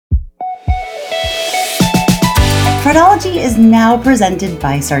Fraudology is now presented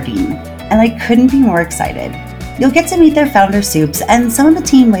by Sardine, and I couldn't be more excited. You'll get to meet their founder, Soups, and some of the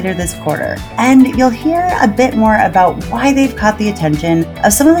team later this quarter, and you'll hear a bit more about why they've caught the attention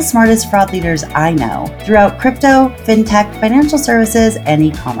of some of the smartest fraud leaders I know throughout crypto, fintech, financial services, and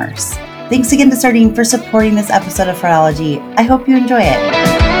e-commerce. Thanks again to Sardine for supporting this episode of Fraudology. I hope you enjoy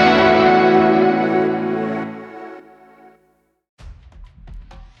it.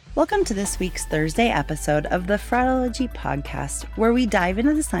 Welcome to this week's Thursday episode of the Fraudology podcast, where we dive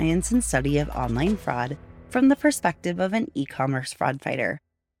into the science and study of online fraud from the perspective of an e-commerce fraud fighter.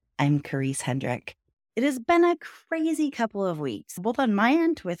 I'm Carice Hendrick. It has been a crazy couple of weeks, both on my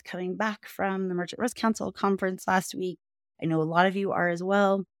end with coming back from the Merchant Risk Council conference last week. I know a lot of you are as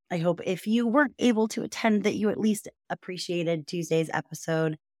well. I hope if you weren't able to attend that you at least appreciated Tuesday's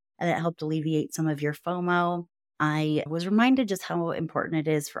episode and it helped alleviate some of your FOMO. I was reminded just how important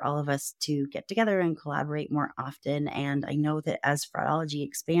it is for all of us to get together and collaborate more often. And I know that as Fraudology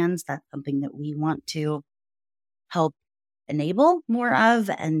expands, that's something that we want to help enable more of.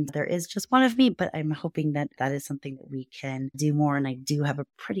 And there is just one of me, but I'm hoping that that is something that we can do more. And I do have a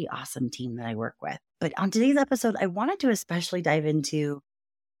pretty awesome team that I work with. But on today's episode, I wanted to especially dive into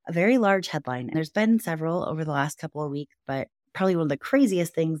a very large headline. And there's been several over the last couple of weeks, but probably one of the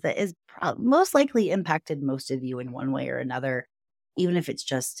craziest things that is most likely impacted most of you in one way or another, even if it's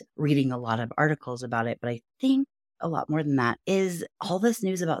just reading a lot of articles about it. But I think a lot more than that is all this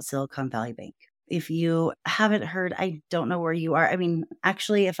news about Silicon Valley Bank. If you haven't heard, I don't know where you are. I mean,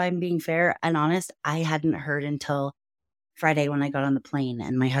 actually, if I'm being fair and honest, I hadn't heard until Friday when I got on the plane,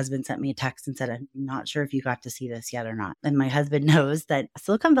 and my husband sent me a text and said, I'm not sure if you got to see this yet or not. And my husband knows that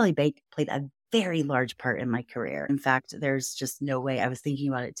Silicon Valley Bank played a very large part in my career. In fact, there's just no way. I was thinking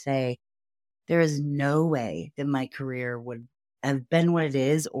about it today. There is no way that my career would have been what it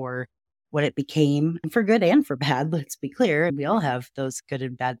is or what it became, for good and for bad. Let's be clear. We all have those good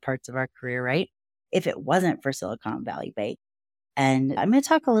and bad parts of our career, right? If it wasn't for Silicon Valley Bank. And I'm going to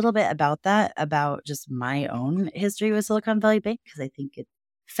talk a little bit about that, about just my own history with Silicon Valley Bank, because I think it's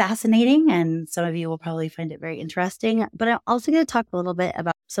fascinating and some of you will probably find it very interesting. But I'm also going to talk a little bit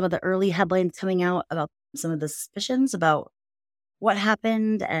about some of the early headlines coming out about some of the suspicions about what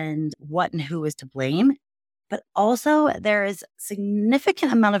happened and what and who is to blame. But also there is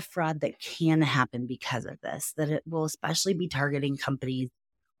significant amount of fraud that can happen because of this, that it will especially be targeting companies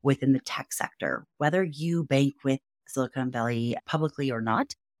within the tech sector, whether you bank with Silicon Valley publicly or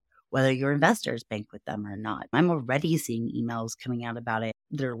not, whether your investors bank with them or not. I'm already seeing emails coming out about it.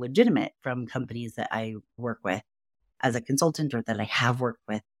 They're legitimate from companies that I work with as a consultant or that I have worked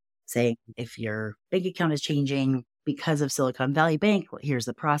with, saying if your bank account is changing because of Silicon Valley Bank, well, here's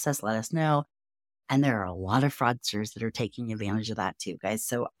the process, let us know. And there are a lot of fraudsters that are taking advantage of that too, guys.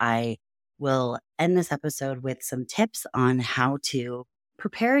 So I will end this episode with some tips on how to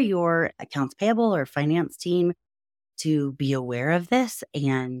prepare your accounts payable or finance team to be aware of this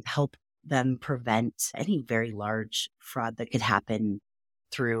and help them prevent any very large fraud that could happen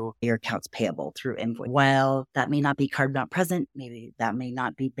through your accounts payable, through invoice. While that may not be card not present, maybe that may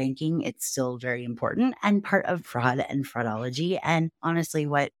not be banking, it's still very important and part of fraud and fraudology. And honestly,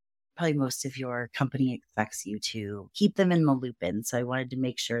 what probably most of your company expects you to keep them in the loop in. So I wanted to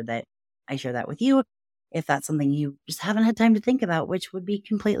make sure that I share that with you if that's something you just haven't had time to think about, which would be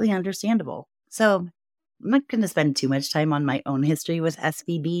completely understandable. So I'm not going to spend too much time on my own history with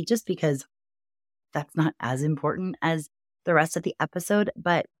SVB just because that's not as important as the rest of the episode.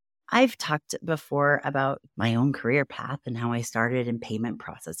 But I've talked before about my own career path and how I started in payment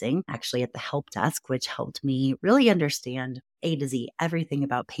processing, actually at the help desk, which helped me really understand A to Z, everything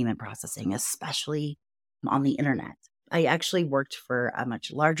about payment processing, especially on the internet. I actually worked for a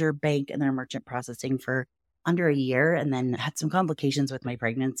much larger bank and their merchant processing for under a year, and then had some complications with my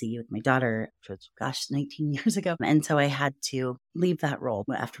pregnancy with my daughter, which was, 19 years ago. And so I had to leave that role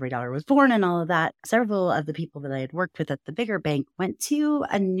after my daughter was born and all of that. Several of the people that I had worked with at the bigger bank went to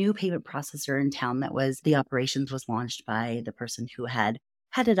a new payment processor in town that was, the operations was launched by the person who had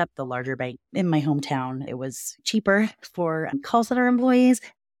headed up the larger bank in my hometown. It was cheaper for call center employees.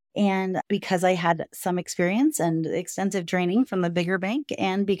 And because I had some experience and extensive training from the bigger bank,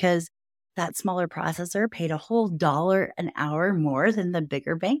 and because that smaller processor paid a whole $1 an hour more than the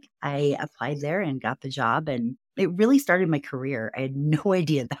bigger bank, I applied there and got the job. And it really started my career. I had no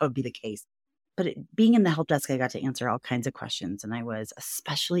idea that would be the case. But being in the help desk, I got to answer all kinds of questions. And I was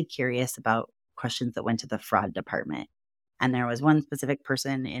especially curious about questions that went to the fraud department. And there was one specific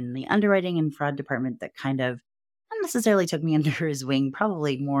person in the underwriting and fraud department that kind of not necessarily took me under his wing,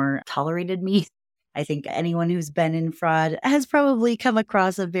 probably more tolerated me. I think anyone who's been in fraud has probably come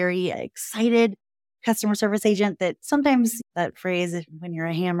across a very excited, customer service agent that sometimes that phrase, when you're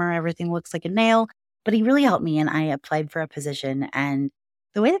a hammer, everything looks like a nail. But he really helped me, and I applied for a position. And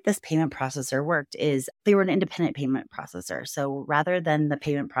the way that this payment processor worked is they were an independent payment processor. So rather than the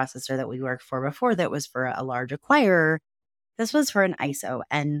payment processor that we worked for before, that was for a large acquirer, this was for an ISO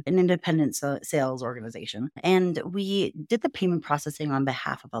and an independent sales organization. And we did the payment processing on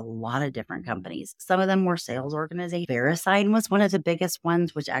behalf of a lot of different companies. Some of them were sales organizations. VeriSign was one of the biggest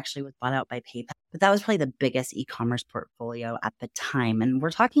ones, which actually was bought out by PayPal. But that was probably the biggest e-commerce portfolio at the time. And we're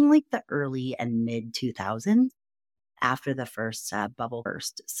talking like the early and mid 2000s after the first bubble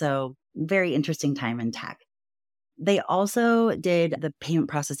burst. So very interesting time in tech. They also did the payment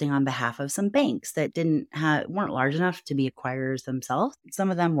processing on behalf of some banks that weren't large enough to be acquirers themselves. Some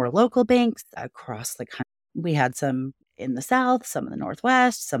of them were local banks across the country. We had some in the South, some in the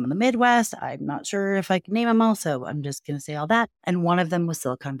Northwest, some in the Midwest. I'm not sure if I can name them all, so I'm just going to say all that. And one of them was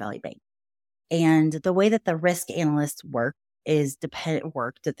Silicon Valley Bank. And the way that the risk analysts worked at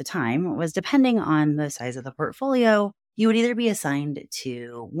the time was depending on the size of the portfolio. You would either be assigned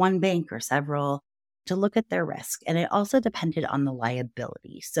to one bank or several to look at their risk. And it also depended on the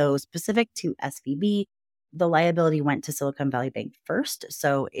liability. So specific to SVB, the liability went to Silicon Valley Bank first.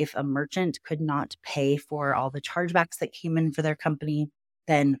 So if a merchant could not pay for all the chargebacks that came in for their company,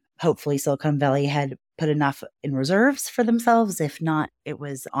 then hopefully Silicon Valley had put enough in reserves for themselves. If not, it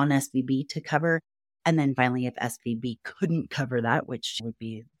was on SVB to cover. And then finally, if SVB couldn't cover that, which would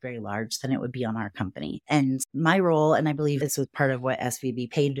be very large, then it would be on our company. And my role, and I believe this was part of what SVB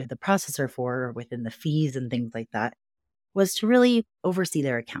paid the processor for within the fees and things like that, was to really oversee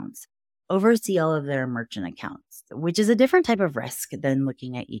their accounts, oversee all of their merchant accounts, which is a different type of risk than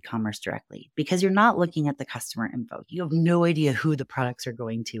looking at e-commerce directly, because you're not looking at the customer info. You have no idea who the products are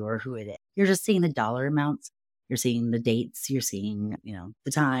going to or who it is. You're just seeing the dollar amounts. You're seeing the dates, you're seeing,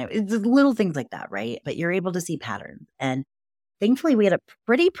 the time. It's little things like that, right? But you're able to see patterns. And thankfully, we had a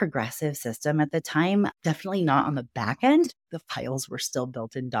pretty progressive system at the time, definitely not on the back end. The files were still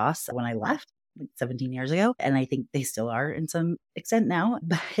built in DOS when I left, like 17 years ago. And I think they still are in some extent now.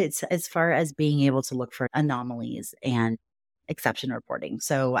 But it's as far as being able to look for anomalies and exception reporting.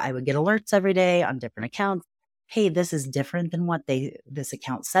 So I would get alerts every day on different accounts. Hey, this is different than what this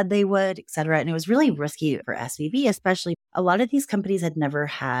account said they would, et cetera. And it was really risky for SVB, especially a lot of these companies had never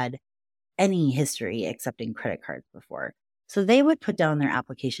had any history accepting credit cards before. So they would put down their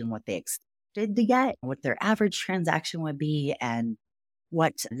application what they expected to get, what their average transaction would be, and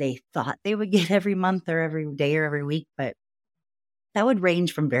what they thought they would get every month or every day or every week. But that would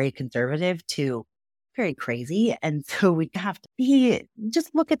range from very conservative to very crazy. And so we'd have to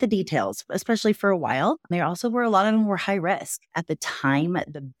just look at the details, especially for a while. There also were a lot of them were high risk. At the time,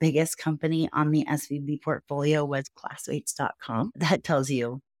 the biggest company on the SVB portfolio was Classmates.com. That tells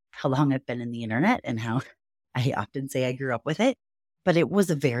you how long I've been in the internet and how I often say I grew up with it. But it was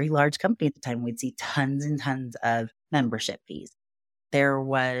a very large company at the time. We'd see tons and tons of membership fees. There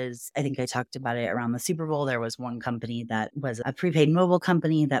was, I think I talked about it around the Super Bowl. There was one company that was a prepaid mobile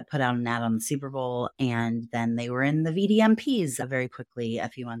company that put out an ad on the Super Bowl. And then they were in the VDMPs very quickly. A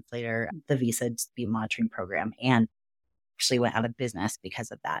few months later, the Visa dispute monitoring program, and actually went out of business because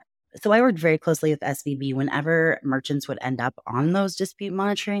of that. So I worked very closely with SVB whenever merchants would end up on those dispute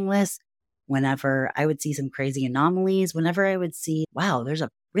monitoring lists, whenever I would see some crazy anomalies, whenever I would see, wow, there's a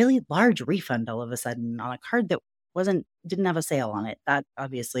really large refund all of a sudden on a card that didn't have a sale on it. That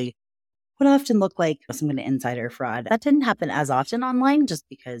obviously would often look like some kind of insider fraud. That didn't happen as often online just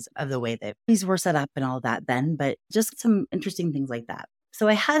because of the way that these were set up and all that then, but just some interesting things like that. So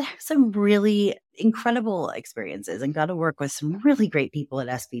I had some really incredible experiences and got to work with some really great people at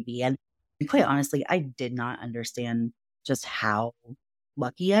SVB. And quite honestly, I did not understand just how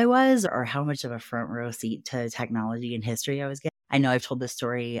lucky I was or how much of a front row seat to technology and history I was getting. I know I've told this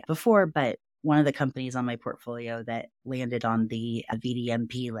story before, but one of the companies on my portfolio that landed on the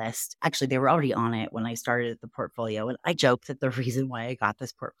VDMP list, actually, they were already on it when I started the portfolio. And I joke that the reason why I got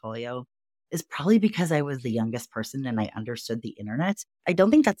this portfolio is probably because I was the youngest person and I understood the internet. I don't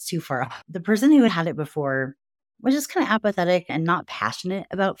think that's too far off. The person who had it before was just kind of apathetic and not passionate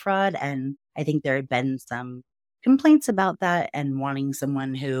about fraud. And I think there had been some complaints about that and wanting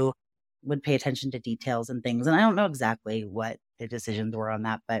someone who would pay attention to details and things. And I don't know exactly what the decisions were on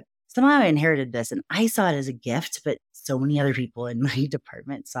that, but somehow I inherited this and I saw it as a gift, but so many other people in my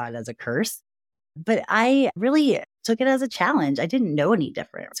department saw it as a curse. But I really took it as a challenge. I didn't know any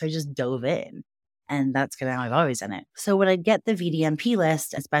different. So I just dove in. And that's kind of how I've always done it. So when I'd get the VDMP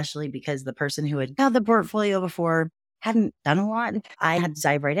list, especially because the person who had got the portfolio before hadn't done a lot, I had to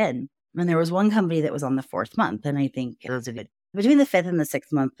dive right in. And there was one company that was on the fourth month. And I think those of you between the fifth and the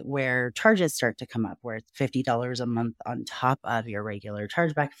sixth month where charges start to come up, where it's $50 a month on top of your regular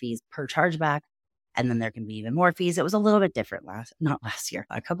chargeback fees per chargeback. And then there can be even more fees. It was a little bit different not last year,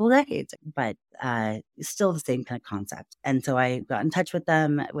 a couple of decades, but still the same kind of concept. And so I got in touch with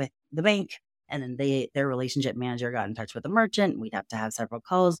them, with the bank, and then their relationship manager got in touch with the merchant. We'd have to have several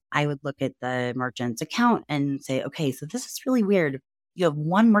calls. I would look at the merchant's account and say, okay, so this is really weird. You have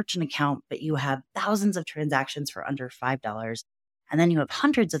one merchant account, but you have thousands of transactions for under $5. And then you have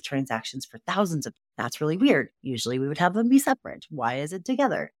hundreds of transactions for thousands of. That's really weird. Usually we would have them be separate. Why is it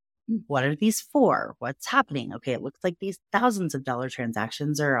together? What are these for? What's happening? Okay, it looks like these thousands of dollar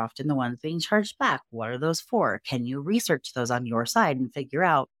transactions are often the ones being charged back. What are those for? Can you research those on your side and figure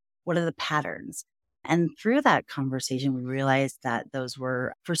out what are the patterns? And through that conversation, we realized that those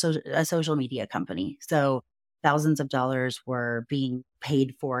were for a social media company. So thousands of dollars were being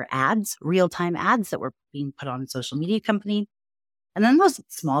paid for ads, real-time ads that were being put on a social media company. And then those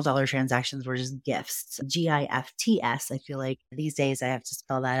small dollar transactions were just gifts, GIFTS. I feel like these days I have to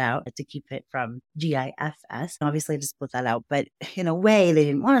spell that out to keep it from GIFS. Obviously, I just split that out. But in a way, they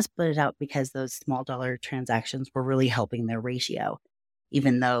didn't want to split it out because those small dollar transactions were really helping their ratio.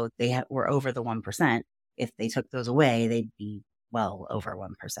 Even though they were over the 1%, if they took those away, they'd be well over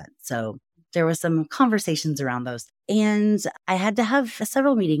 1%. So there was some conversations around those. And I had to have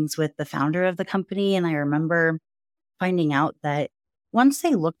several meetings with the founder of the company. And I remember finding out that once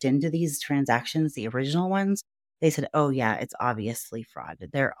they looked into these transactions, the original ones, they said, oh, yeah, it's obviously fraud.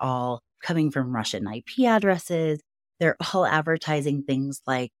 They're all coming from Russian IP addresses. They're all advertising things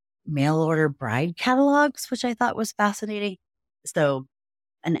like mail order bride catalogs, which I thought was fascinating. So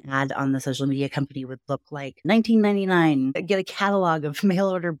an ad on the social media company would look like $19.99, get a catalog of mail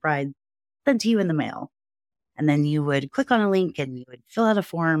order brides sent to you in the mail. And then you would click on a link and you would fill out a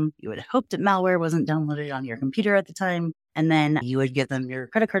form. You would hope that malware wasn't downloaded on your computer at the time. And then you would give them your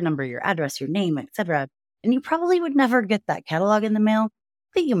credit card number, your address, your name, etc. And you probably would never get that catalog in the mail,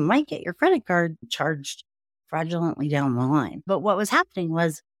 but you might get your credit card charged fraudulently down the line. But what was happening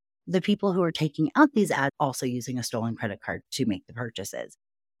was the people who were taking out these ads also using a stolen credit card to make the purchases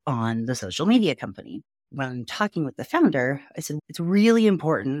on the social media company. When talking with the founder, I said, it's really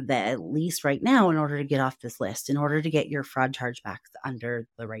important that at least right now, in order to get off this list, in order to get your fraud chargebacks under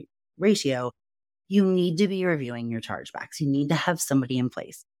the right ratio, you need to be reviewing your chargebacks. You need to have somebody in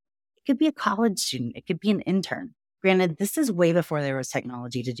place. It could be a college student. It could be an intern. Granted, this is way before there was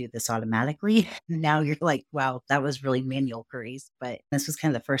technology to do this automatically. Now you're like, wow, that was really manual queries, but this was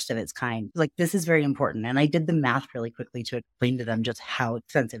kind of the first of its kind. Like, this is very important. And I did the math really quickly to explain to them just how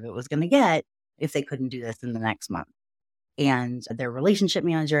expensive it was going to get if they couldn't do this in the next month. And their relationship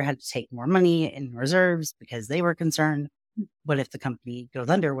manager had to take more money in reserves because they were concerned. What if the company goes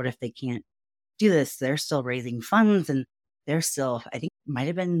under? What if they can't do this? They're still raising funds and they're still, I think it might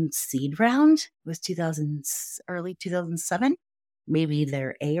have been seed round. It was early 2007, maybe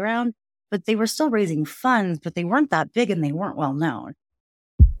their A round, but they were still raising funds, but they weren't that big and they weren't well known.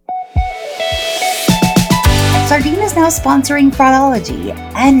 Sardine is now sponsoring Fraudology,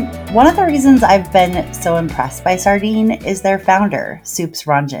 and one of the reasons I've been so impressed by Sardine is their founder, Soups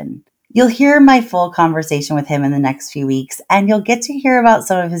Ranjan. You'll hear my full conversation with him in the next few weeks, and you'll get to hear about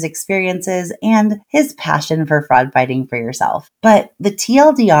some of his experiences and his passion for fraud fighting for yourself. But the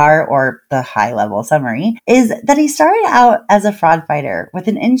TLDR, or the high-level summary, is that he started out as a fraud fighter with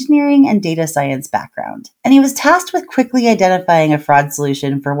an engineering and data science background. And he was tasked with quickly identifying a fraud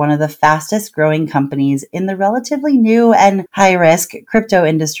solution for one of the fastest growing companies in the relatively new and high-risk crypto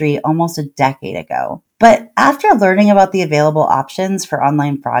industry almost a decade ago. But after learning about the available options for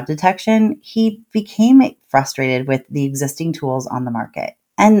online fraud detection, he became frustrated with the existing tools on the market.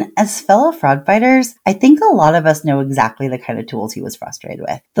 And as fellow fraud fighters, I think a lot of us know exactly the kind of tools he was frustrated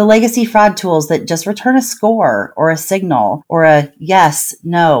with. The legacy fraud tools that just return a score or a signal or a yes,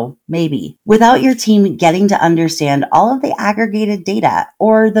 no, maybe, without your team getting to understand all of the aggregated data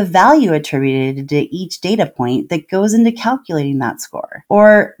or the value attributed to each data point that goes into calculating that score.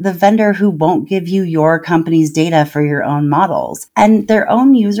 Or the vendor who won't give you your company's data for your own models. And their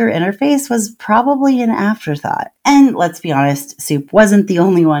own user interface was probably an afterthought. And let's be honest, Soup wasn't the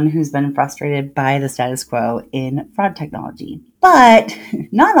only one who's been frustrated by the status quo in fraud technology. But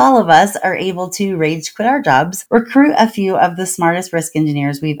not all of us are able to rage quit our jobs, recruit a few of the smartest risk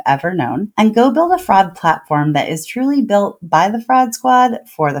engineers we've ever known, and go build a fraud platform that is truly built by the fraud squad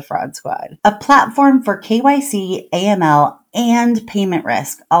for the fraud squad. A platform for KYC, AML, and payment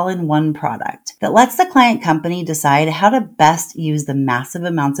risk all in one product that lets the client company decide how to best use the massive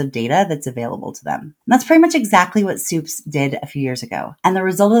amounts of data that's available to them. And that's pretty much exactly what Soups did a few years ago. And the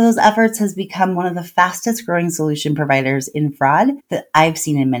result of those efforts has become one of the fastest growing solution providers in fraud that I've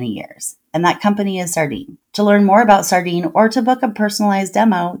seen in many years. And that company is Sardine. To learn more about Sardine or to book a personalized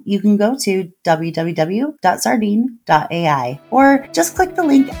demo, you can go to www.sardine.ai or just click the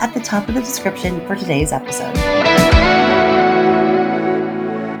link at the top of the description for today's episode.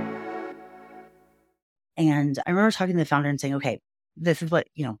 And I remember talking to the founder and saying, okay, this is what,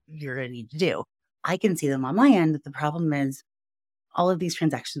 you're going to need to do. I can see them on my end. The problem is all of these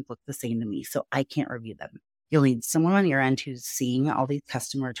transactions look the same to me, so I can't review them. You'll need someone on your end who's seeing all these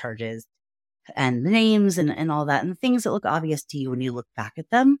customer charges and the names and all that, and things that look obvious to you when you look back at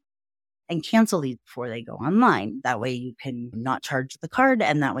them, and cancel these before they go online. That way you can not charge the card,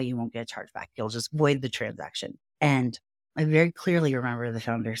 and that way you won't get a charge back. You'll just void the transaction. And I very clearly remember the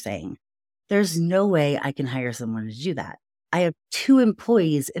founder saying, there's no way I can hire someone to do that. I have 2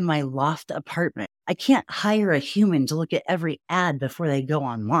 employees in my loft apartment. I can't hire a human to look at every ad before they go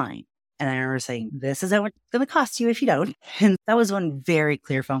online. And I remember saying, this is how it's going to cost you if you don't. And that was one very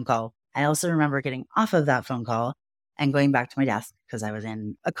clear phone call. I also remember getting off of that phone call and going back to my desk because I was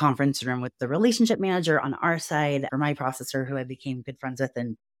in a conference room with the relationship manager on our side, or my processor, who I became good friends with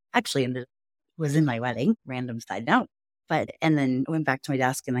and actually was in my wedding. Random side note. And then I went back to my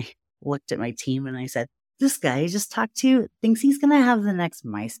desk and I looked at my team and I said, this guy I just talked to thinks he's going to have the next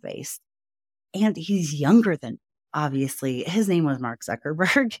MySpace. And he's younger than, obviously. His name was Mark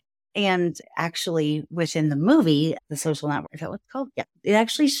Zuckerberg. And actually, within the movie, The Social Network, is that what it's called? Yeah. It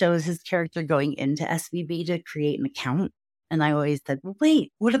actually shows his character going into SVB to create an account. And I always said, well,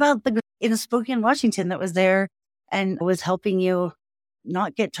 wait, what about the guy in Spokane, Washington that was there and was helping you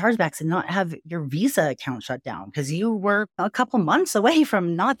not get chargebacks and not have your Visa account shut down because you were a couple months away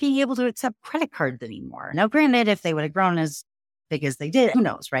from not being able to accept credit cards anymore? Now, granted, if they would have grown as big as they did, who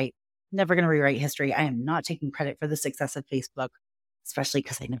knows, right? Never going to rewrite history. I am not taking credit for the success of Facebook, especially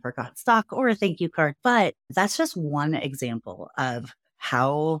because I never got stock or a thank you card. But that's just one example of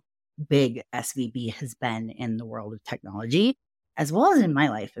how big SVB has been in the world of technology, as well as in my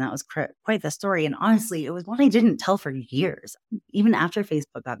life. And that was quite the story. And honestly, it was one I didn't tell for years. Even after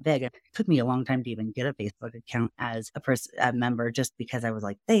Facebook got big, it took me a long time to even get a Facebook account as a member, just because I was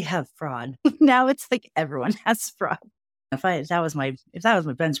like, they have fraud. Now it's like everyone has fraud. If that was my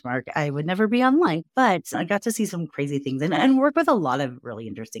benchmark, I would never be online. But I got to see some crazy things and work with a lot of really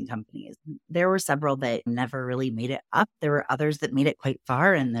interesting companies. There were several that never really made it up. There were others that made it quite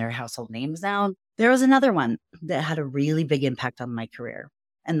far and they're household names now. There was another one that had a really big impact on my career,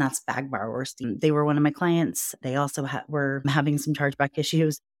 and that's Bag Borrowers. They were one of my clients. They also were having some chargeback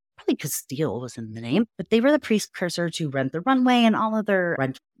issues, probably because Steal was in the name, but they were the precursor to Rent the Runway and all other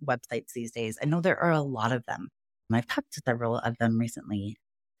rent websites these days. I know there are a lot of them. I've talked to several of them recently,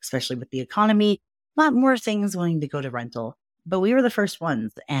 especially with the economy. A lot more things wanting to go to rental. But we were the first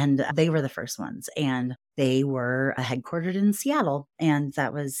ones, and they were the first ones. And they were headquartered in Seattle. And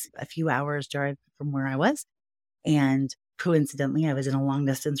that was a few hours drive from where I was. And coincidentally, I was in a long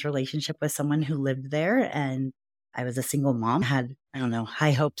distance relationship with someone who lived there. And I was a single mom, had,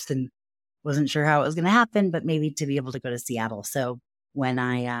 high hopes and wasn't sure how it was going to happen, but maybe to be able to go to Seattle. So when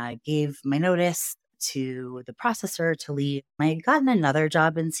I gave my notice to the processor to leave, I had gotten another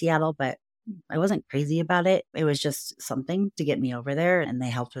job in Seattle, but I wasn't crazy about it. It was just something to get me over there, and they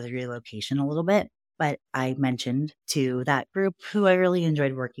helped with the relocation a little bit. But I mentioned to that group, who I really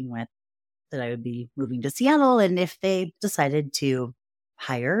enjoyed working with, that I would be moving to Seattle. And if they decided to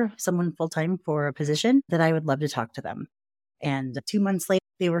hire someone full-time for a position, that I would love to talk to them. And 2 months later,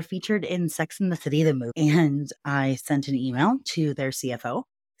 they were featured in Sex and the City, the movie. And I sent an email to their CFO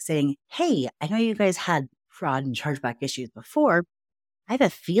saying, hey, I know you guys had fraud and chargeback issues before. I have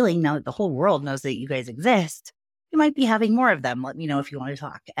a feeling now that the whole world knows that you guys exist, you might be having more of them. Let me know if you want to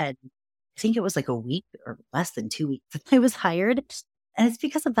talk. And I think it was like a week or less than 2 weeks that I was hired. And it's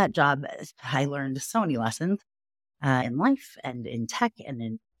because of that job I learned so many lessons in life and in tech and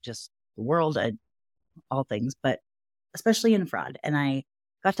in just the world and all things, but especially in fraud. And I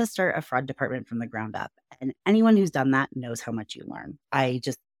got to start a fraud department from the ground up. And anyone who's done that knows how much you learn.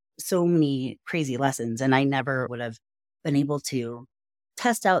 So many crazy lessons, and I never would have been able to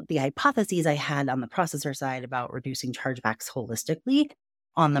test out the hypotheses I had on the processor side about reducing chargebacks holistically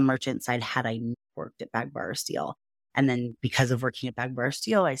on the merchant side had I worked at Bag Borrower Steal. And then because of working at Bag Borrower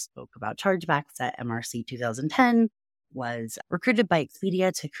Steal, I spoke about chargebacks at MRC 2010, was recruited by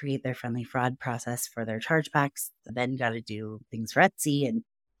Expedia to create their friendly fraud process for their chargebacks, then got to do things for Etsy. And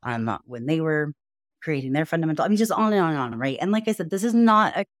when they were creating their fundamental. I mean, just on and on and on, right? And like I said, this is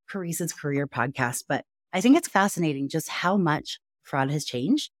not a Carissa's career podcast, but I think it's fascinating just how much fraud has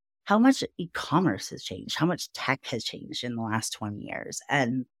changed, how much e-commerce has changed, how much tech has changed in the last 20 years.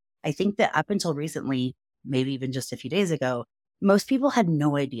 And I think that up until recently, maybe even just a few days ago, most people had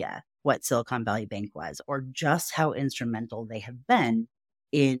no idea what Silicon Valley Bank was or just how instrumental they have been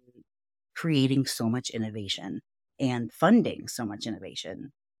in creating so much innovation and funding so much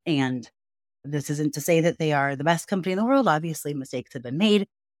innovation. And this isn't to say that they are the best company in the world. Obviously, mistakes have been made.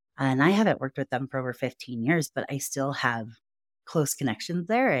 And I haven't worked with them for over 15 years, but I still have close connections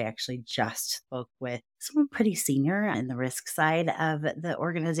there. I actually just spoke with someone pretty senior in the risk side of the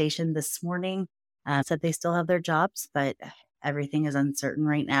organization this morning. Said they still have their jobs, but everything is uncertain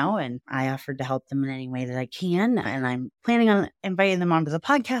right now. And I offered to help them in any way that I can. And I'm planning on inviting them onto the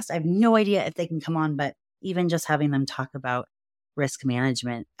podcast. I have no idea if they can come on, but even just having them talk about risk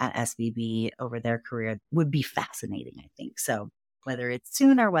management at SVB over their career would be fascinating, I think. So whether it's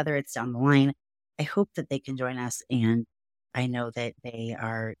soon or whether it's down the line, I hope that they can join us. And I know that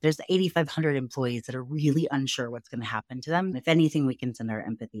there's 8,500 employees that are really unsure what's going to happen to them. If anything, we can send our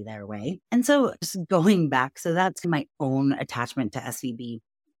empathy their way. And so just going back, so that's my own attachment to SVB.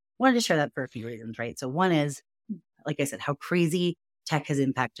 Wanted to share that for a few reasons, right? So one is, like I said, how crazy tech has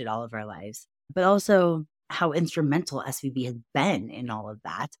impacted all of our lives, but also how instrumental SVB has been in all of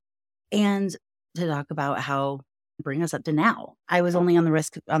that. And to talk about how bring us up to now. I was only on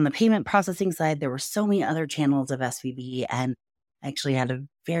the payment processing side. There were so many other channels of SVB, and I actually had a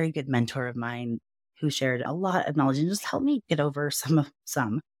very good mentor of mine who shared a lot of knowledge and just helped me get over some,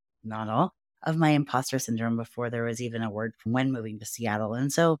 not all, of my imposter syndrome before there was even a word from when moving to Seattle.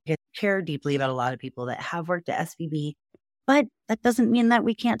 And so I care deeply about a lot of people that have worked at SVB, but that doesn't mean that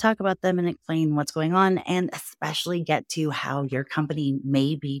we can't talk about them and explain what's going on, and especially get to how your company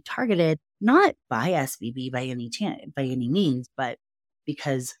may be targeted, not by SVB by any means, but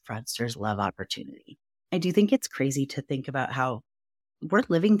because fraudsters love opportunity. I do think it's crazy to think about how we're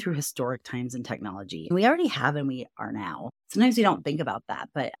living through historic times in technology. We already have and we are now. Sometimes we don't think about that.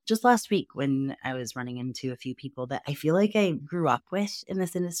 But just last week when I was running into a few people that I feel like I grew up with in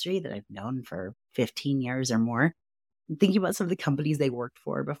this industry that I've known for 15 years or more, thinking about some of the companies they worked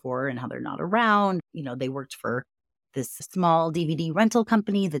for before and how they're not around. They worked for this small DVD rental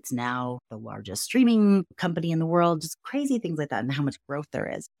company that's now the largest streaming company in the world, just crazy things like that and how much growth there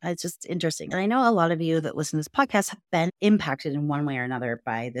is. It's just interesting. And I know a lot of you that listen to this podcast have been impacted in one way or another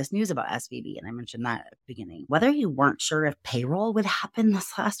by this news about SVB. And I mentioned that at the beginning. Whether you weren't sure if payroll would happen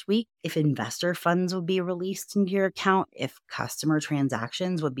this last week, if investor funds would be released into your account, if customer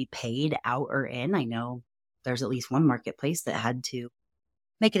transactions would be paid out or in. I know there's at least one marketplace that had to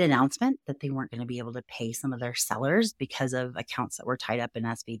make an announcement that they weren't going to be able to pay some of their sellers because of accounts that were tied up in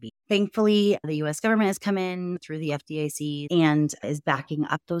SVB. Thankfully, the U.S. government has come in through the FDIC and is backing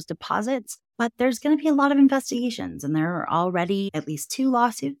up those deposits. But there's going to be a lot of investigations, and there are already at least 2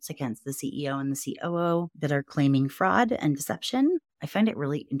 lawsuits against the CEO and the COO that are claiming fraud and deception. I find it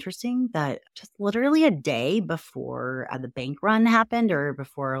really interesting that just literally a day before the bank run happened, or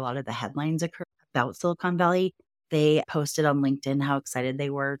before a lot of the headlines occurred about Silicon Valley, they posted on LinkedIn how excited they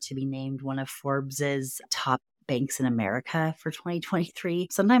were to be named one of Forbes's top banks in America for 2023.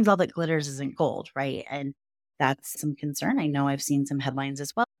 Sometimes all that glitters isn't gold, right? And that's some concern. I know I've seen some headlines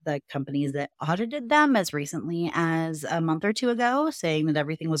as well. The companies that audited them as recently as a month or 2 ago saying that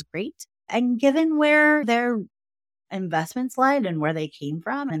everything was great. And given where their investments lied and where they came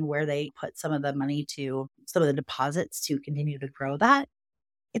from and where they put some of the money to, some of the deposits to continue to grow that,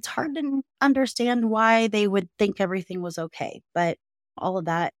 it's hard to understand why they would think everything was okay. But all of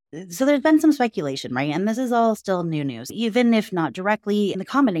that. So there's been some speculation, right? And this is all still new news, even if not directly. In the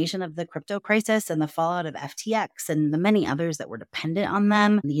combination of the crypto crisis and the fallout of FTX and the many others that were dependent on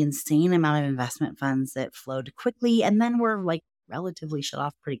them, the insane amount of investment funds that flowed quickly and then were relatively shut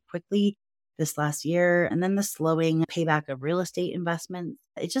off pretty quickly this last year, and then the slowing payback of real estate investments,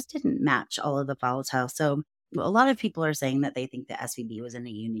 it just didn't match all of the volatile. So a lot of people are saying that they think that SVB was in a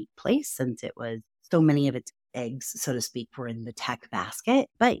unique place since it was so many of its eggs, so to speak, were in the tech basket,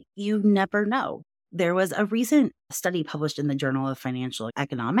 but you never know. There was a recent study published in the Journal of Financial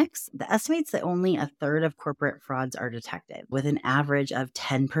Economics that estimates that only a third of corporate frauds are detected, with an average of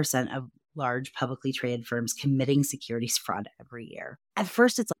 10% of large publicly traded firms committing securities fraud every year. At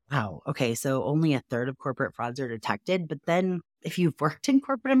first, it's wow, okay, so only a third of corporate frauds are detected. But then if you've worked in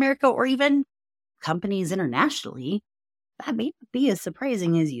corporate America or even companies internationally, that may not be as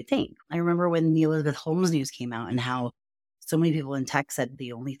surprising as you think. I remember when the Elizabeth Holmes news came out and how so many people in tech said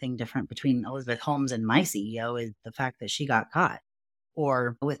the only thing different between Elizabeth Holmes and my CEO is the fact that she got caught.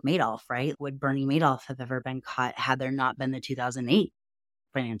 Or with Madoff, right? Would Bernie Madoff have ever been caught had there not been the 2008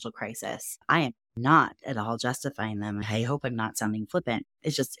 financial crisis? I am not at all justifying them. I hope I'm not sounding flippant.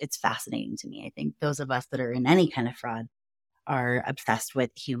 It's fascinating to me. I think those of us that are in any kind of fraud are obsessed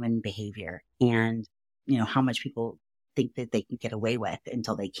with human behavior and, how much people think that they can get away with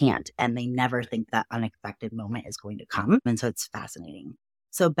until they can't. And they never think that unexpected moment is going to come. And so it's fascinating.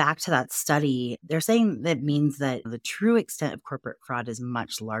 So back to that study, they're saying that means that the true extent of corporate fraud is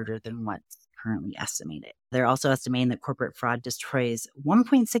much larger than what's currently estimated. They're also estimating that corporate fraud destroys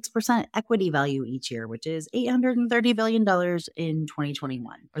 1.6% equity value each year, which is $830 billion in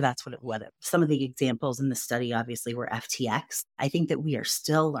 2021, or that's what it was. Some of the examples in the study obviously were FTX. I think that we are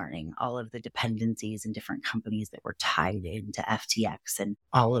still learning all of the dependencies in different companies that were tied into FTX and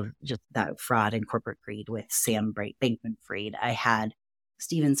all of just that fraud and corporate greed with Sam Bankman-Fried. I had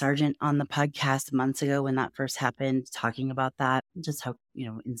Stephen Sargent on the podcast months ago when that first happened, talking about that, just how,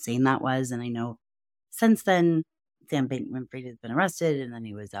 insane that was. And I know since then, Sam Bankman-Fried has been arrested and then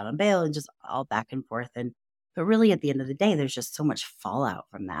he was out on bail and just all back and forth. But really at the end of the day, there's just so much fallout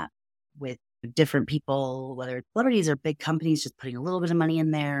from that with different people, whether it's celebrities or big companies, just putting a little bit of money in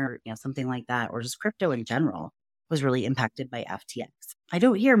there, something like that, or just crypto in general was really impacted by FTX. I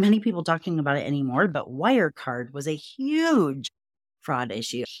don't hear many people talking about it anymore, but Wirecard was a huge fraud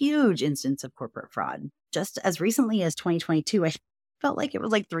issue, huge instance of corporate fraud. Just as recently as 2022, I felt like it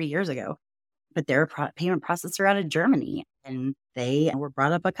was like 3 years ago, but they're a payment processor out of Germany. And they were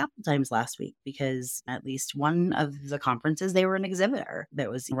brought up a couple times last week because at least one of the conferences, they were an exhibitor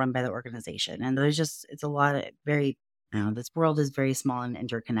that was run by the organization. And it's a lot of this world is very small and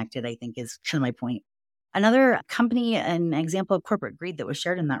interconnected, I think is kind of my point. Another company, an example of corporate greed that was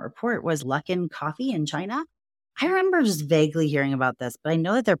shared in that report was Luckin Coffee in China. I remember just vaguely hearing about this, but I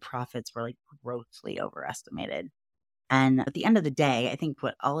know that their profits were like grossly overestimated. And at the end of the day, I think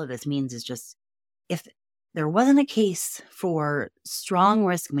what all of this means is just if there wasn't a case for strong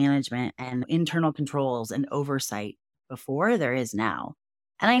risk management and internal controls and oversight before, there is now.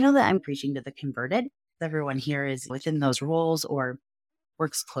 And I know that I'm preaching to the converted. Everyone here is within those roles or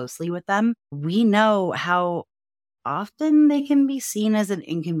works closely with them. We know how often they can be seen as an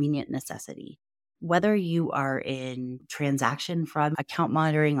inconvenient necessity. Whether you are in transaction fraud, account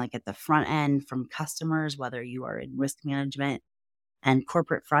monitoring, like at the front end from customers, whether you are in risk management and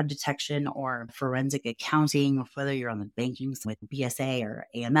corporate fraud detection or forensic accounting, whether you're on the banking with BSA or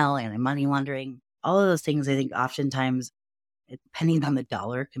AML and money laundering, all of those things, I think oftentimes it's pennies on the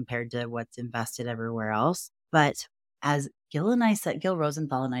dollar compared to what's invested everywhere else. But as Gil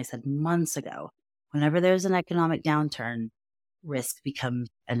Rosenthal and I said months ago, whenever there's an economic downturn, risk becomes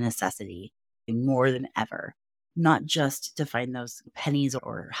a necessity more than ever, not just to find those pennies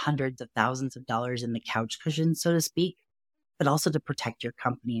or hundreds of thousands of dollars in the couch cushion, so to speak, but also to protect your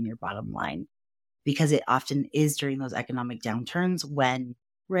company and your bottom line. Because it often is during those economic downturns when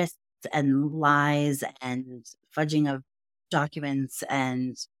risks and lies and fudging of documents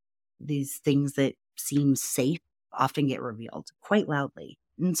and these things that seem safe often get revealed quite loudly.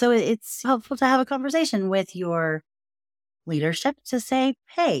 And so it's helpful to have a conversation with your leadership to say,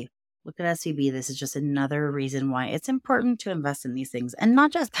 hey, look at SVB. This is just another reason why it's important to invest in these things. And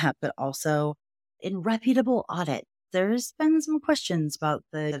not just that, but also in reputable audit. There's been some questions about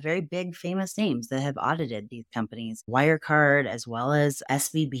the very big famous names that have audited these companies. Wirecard as well as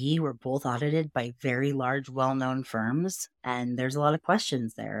SVB were both audited by very large, well-known firms. And there's a lot of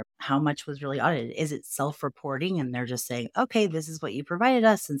questions there. How much was really audited? Is it self-reporting? And they're just saying, okay, this is what you provided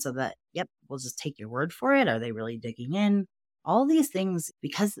us. And so that, yep, we'll just take your word for it. Are they really digging in? All these things,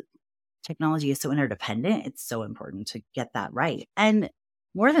 because technology is so interdependent, it's so important to get that right. And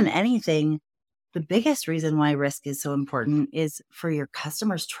more than anything, the biggest reason why risk is so important is for your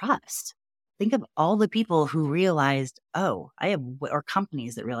customers' trust. Think of all the people who realized, or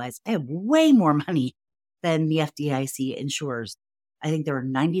companies that realized, I have way more money than the FDIC insures. I think there were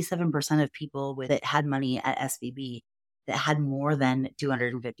 97% of people that had money at SVB that had more than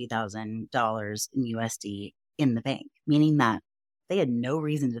 $250,000 in USD in the bank, meaning that they had no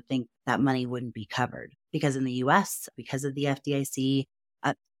reason to think that money wouldn't be covered. Because in the US, because of the FDIC,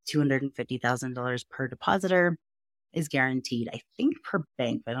 up $250,000 per depositor is guaranteed, I think per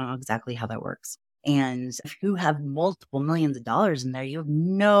bank, but I don't know exactly how that works. And if you have multiple millions of dollars in there, you have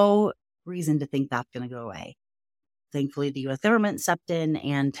no reason to think that's going to go away. Thankfully, the US government stepped in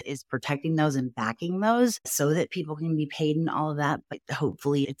and is protecting those and backing those so that people can be paid and all of that. But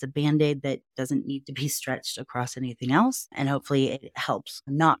hopefully it's a Band-Aid that doesn't need to be stretched across anything else. And hopefully it helps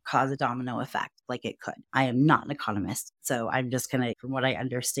not cause a domino effect like it could. I am not an economist, so I'm just going to, from what I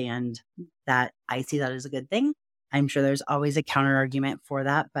understand, that I see that as a good thing. I'm sure there's always a counter argument for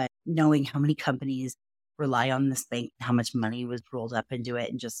that, but knowing how many companies rely on this bank, how much money was rolled up into it,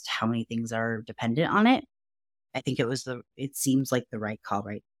 and just how many things are dependent on it, I think it seems like the right call,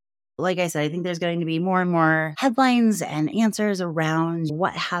 right? Like I said, I think there's going to be more and more headlines and answers around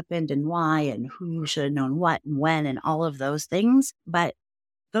what happened and why and who should have known what and when and all of those things. But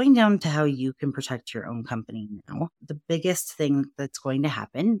going down to how you can protect your own company now, the biggest thing that's going to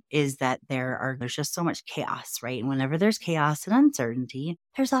happen is that there's just so much chaos, right? And whenever there's chaos and uncertainty,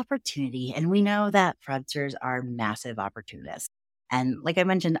 there's opportunity. And we know that fraudsters are massive opportunists. And like I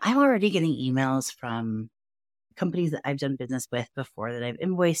mentioned, I'm already getting emails from companies that I've done business with before that I've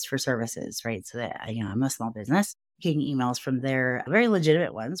invoiced for services, right? So that, I'm a small business, getting emails from their very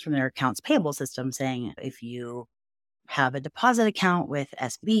legitimate ones from their accounts payable system saying, if you have a deposit account with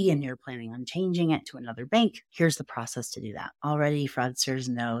SB and you're planning on changing it to another bank, here's the process to do that. Already fraudsters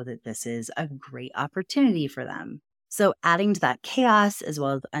know that this is a great opportunity for them. So adding to that chaos as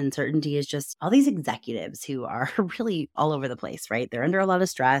well as uncertainty is just all these executives who are really all over the place, right? They're under a lot of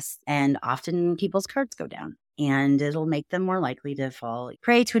stress and often people's cards go down. And it'll make them more likely to fall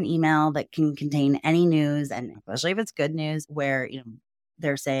prey to an email that can contain any news, and especially if it's good news, where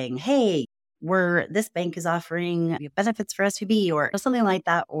they're saying, "Hey, this bank is offering benefits for SVB," or something like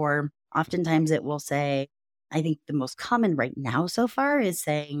that. Or oftentimes it will say, I think the most common right now so far is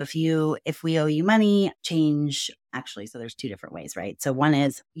saying, if we owe you money, change. Actually, so there's two different ways, right? So one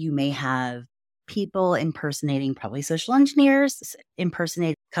is you may have people impersonating, probably social engineers,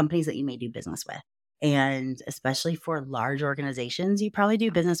 impersonate companies that you may do business with. And especially for large organizations, you probably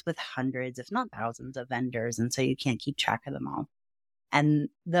do business with hundreds, if not thousands of vendors. And so you can't keep track of them all. And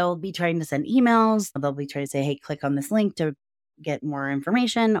they'll be trying to send emails. They'll be trying to say, hey, click on this link to get more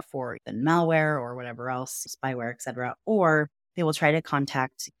information for the malware or whatever else, spyware, etc. Or they will try to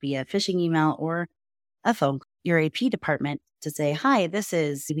contact via phishing email or a phone call, your AP department, to say, hi, this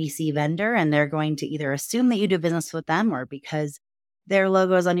is CBC vendor. And they're going to either assume that you do business with them, or because their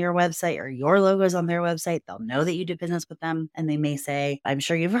logo is on your website or your logo is on their website, they'll know that you do business with them. And they may say, I'm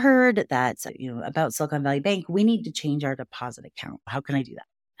sure you've heard that, about Silicon Valley Bank, we need to change our deposit account. How can I do that?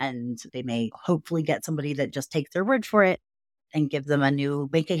 And they may hopefully get somebody that just takes their word for it and give them a new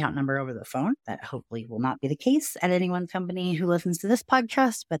bank account number over the phone. That hopefully will not be the case at any one company who listens to this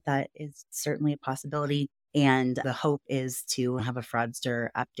podcast, but that is certainly a possibility. And the hope is to have a fraudster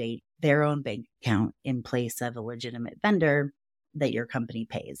update their own bank account in place of a legitimate vendor that your company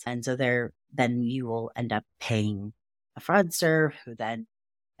pays. And so then you will end up paying a fraudster who then,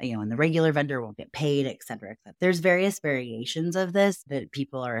 and the regular vendor won't get paid, et cetera, et cetera. There's various variations of this that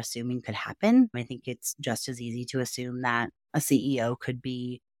people are assuming could happen. I think it's just as easy to assume that a CEO could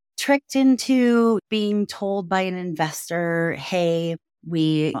be tricked into being told by an investor, hey,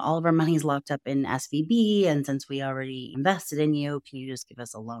 all of our money's locked up in SVB. And since we already invested in you, can you just give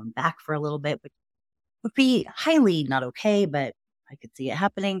us a loan back for a little bit? Which would be highly not okay, but I could see it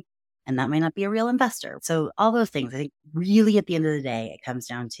happening. And that might not be a real investor. So all those things, I think really at the end of the day, it comes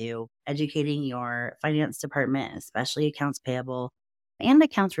down to educating your finance department, especially accounts payable and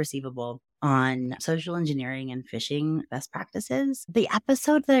accounts receivable, on social engineering and phishing best practices. The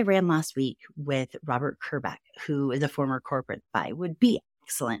episode that I ran last week with Robert Kerbeck, who is a former corporate spy, would be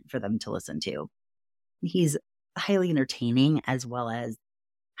excellent for them to listen to. He's highly entertaining as well as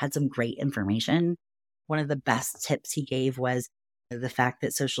had some great information. One of the best tips he gave was the fact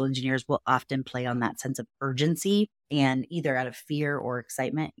that social engineers will often play on that sense of urgency, and either out of fear or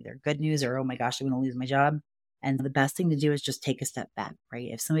excitement, either good news or, oh my gosh, I'm going to lose my job. And the best thing to do is just take a step back, right?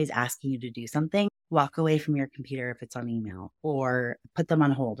 If somebody's asking you to do something, walk away from your computer if it's on email, or put them on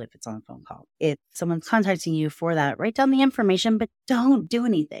hold if it's on a phone call. If someone's contacting you for that, write down the information, but don't do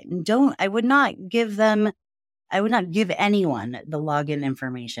anything. I would not give anyone the login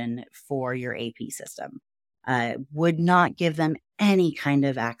information for your AP system. Would not give them any kind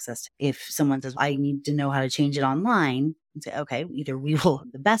of access. If someone says, I need to know how to change it online, and say, okay, the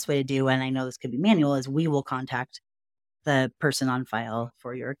best way to do, and I know this could be manual, is we will contact the person on file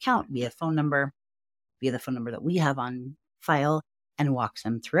for your account via the phone number that we have on file, and walk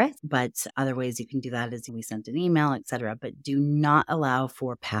them through it. But other ways you can do that is we sent an email, etc. But do not allow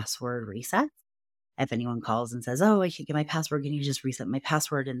for password resets. If anyone calls and says, oh, I can't get my password, can you just reset my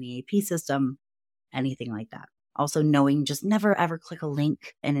password in the AP system? Anything like that. Also knowing, just never ever click a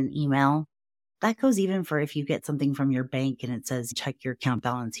link in an email. That goes even for if you get something from your bank and it says, check your account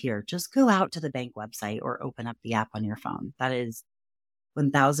balance here. Just go out to the bank website or open up the app on your phone. That is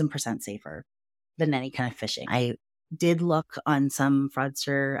 1000% safer than any kind of phishing. I did look on some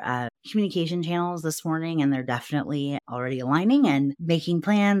fraudster communication channels this morning, and they're definitely already aligning and making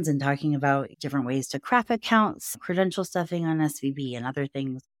plans and talking about different ways to crack accounts, credential stuffing on SVB and other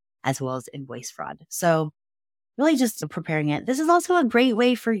things, as well as invoice fraud. So really just preparing it. This is also a great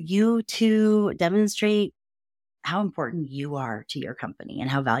way for you to demonstrate how important you are to your company and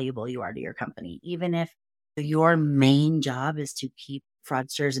how valuable you are to your company. Even if your main job is to keep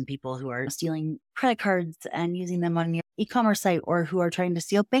fraudsters and people who are stealing credit cards and using them on your e-commerce site, or who are trying to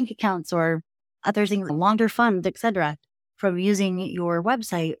steal bank accounts or other things, launder funds, etc., from using your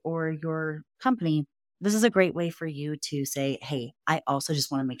website or your company. This is a great way for you to say, hey, I also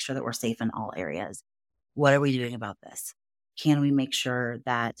just want to make sure that we're safe in all areas. What are we doing about this? Can we make sure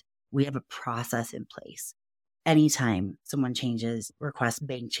that we have a process in place? Anytime someone requests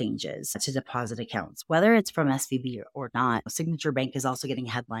bank changes to deposit accounts, whether it's from SVB or not, Signature Bank is also getting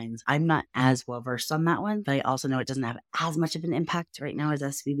headlines. I'm not as well versed on that one, but I also know it doesn't have as much of an impact right now as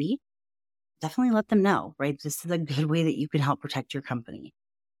SVB. Definitely let them know, right? This is a good way that you can help protect your company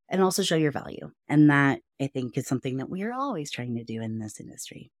and also show your value. And that, I think, is something that we are always trying to do in this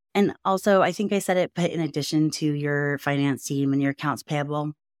industry. And also, I think I said it, but in addition to your finance team and your accounts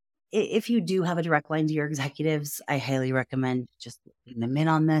payable, if you do have a direct line to your executives, I highly recommend just letting them in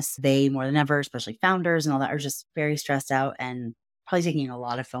on this. They, more than ever, especially founders and all that, are just very stressed out and probably taking a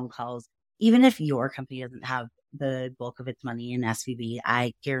lot of phone calls. Even if your company doesn't have the bulk of its money in SVB,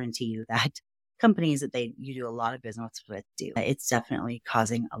 I guarantee you that companies that you do a lot of business with do. It's definitely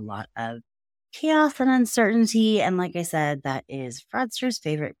causing a lot of chaos and uncertainty. And like I said, that is fraudsters'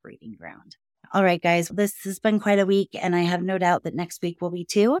 favorite breeding ground. All right, guys, this has been quite a week, and I have no doubt that next week will be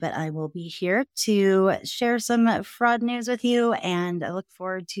too, but I will be here to share some fraud news with you, and I look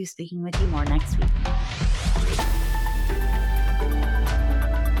forward to speaking with you more next week.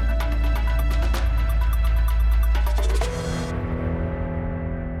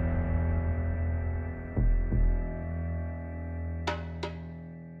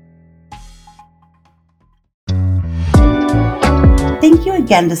 Thank you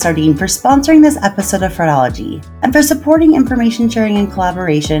again to Sardine for sponsoring this episode of Fraudology and for supporting information sharing and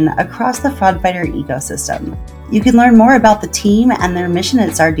collaboration across the FraudFighter ecosystem. You can learn more about the team and their mission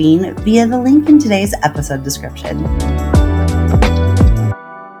at Sardine via the link in today's episode description.